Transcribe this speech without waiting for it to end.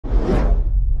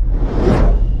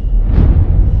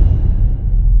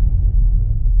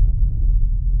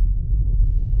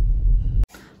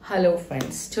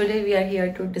friends, today we are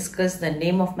here to discuss the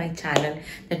name of my channel,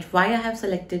 that why I have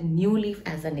selected new leaf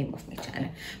as the name of my channel,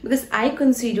 because I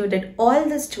consider that all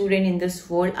the students in this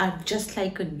world are just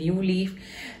like a new leaf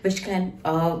which can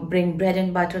bring bread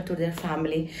and butter to their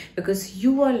family, because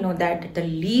you all know that the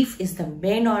leaf is the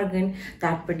main organ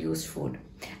that produces food,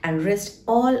 and rest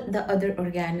all the other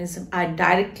organisms are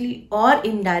directly or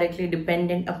indirectly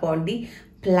dependent upon the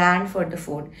plant for the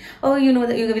food. Oh, you know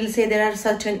that you will say there are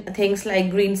certain things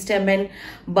like green stem and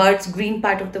birds, green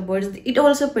part of the birds, it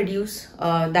also produce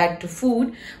that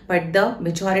food, but the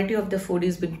majority of the food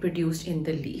is being produced in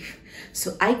the leaf.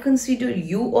 So I consider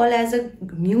you all as a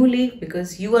new leaf,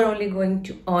 because you are only going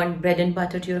to earn bread and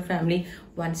butter to your family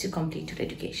once you complete your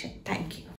education. Thank you.